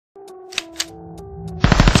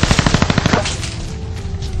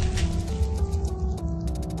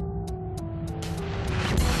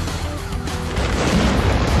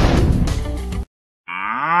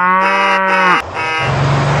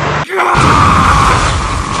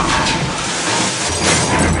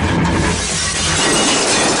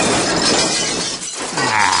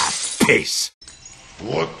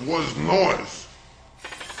was noise?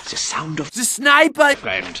 The sound of The sniper!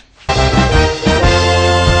 friend.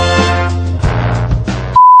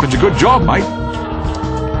 It's a good job, mate.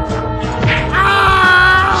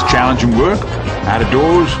 It's challenging work, out of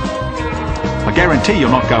doors. I guarantee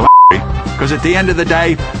you'll not go hungry, because at the end of the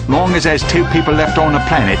day, long as there's two people left on the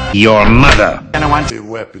planet, Your mother. and one's The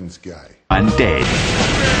weapons guy. undead.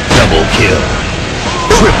 Double kill.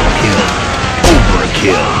 Triple kill.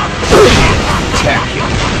 Overkill. Spectacular.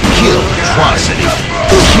 Kill atrocity.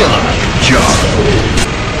 Kill him at the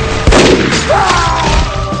job.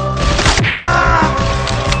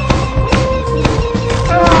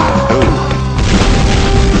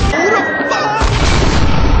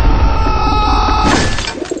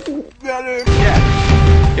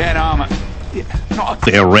 Get armor. Not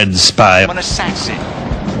They're red spy. an assassin.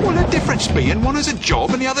 Well, the difference being one has a job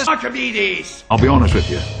and the other's Archimedes. I'll be honest with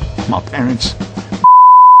you. My parents.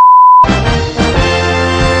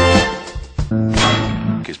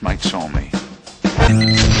 His mate saw me.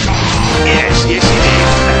 Yes, yes,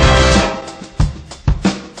 it is.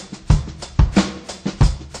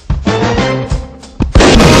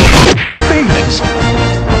 Feelings.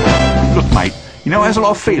 Look, mate. You know, there's a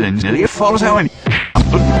lot of feelings. Nearly it follows how any.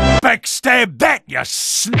 Backstab that, you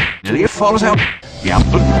Nearly it follows out.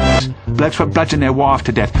 Blokes were bludgeoning their wife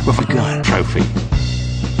to death with a gun trophy.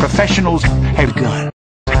 Professionals have a gun.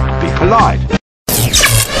 Be polite.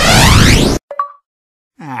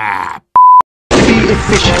 Be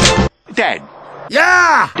efficient. Dad.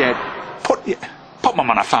 Yeah! Dad. Put mum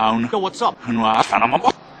on the phone. Yo, what's up? And I found mum.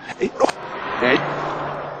 Dad.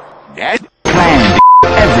 Dad. Plan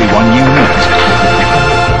everyone you meet.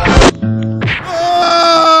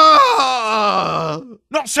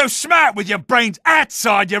 Not so smart with your brains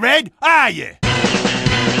outside your head, are you?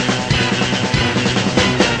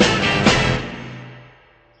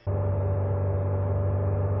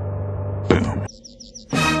 Boom.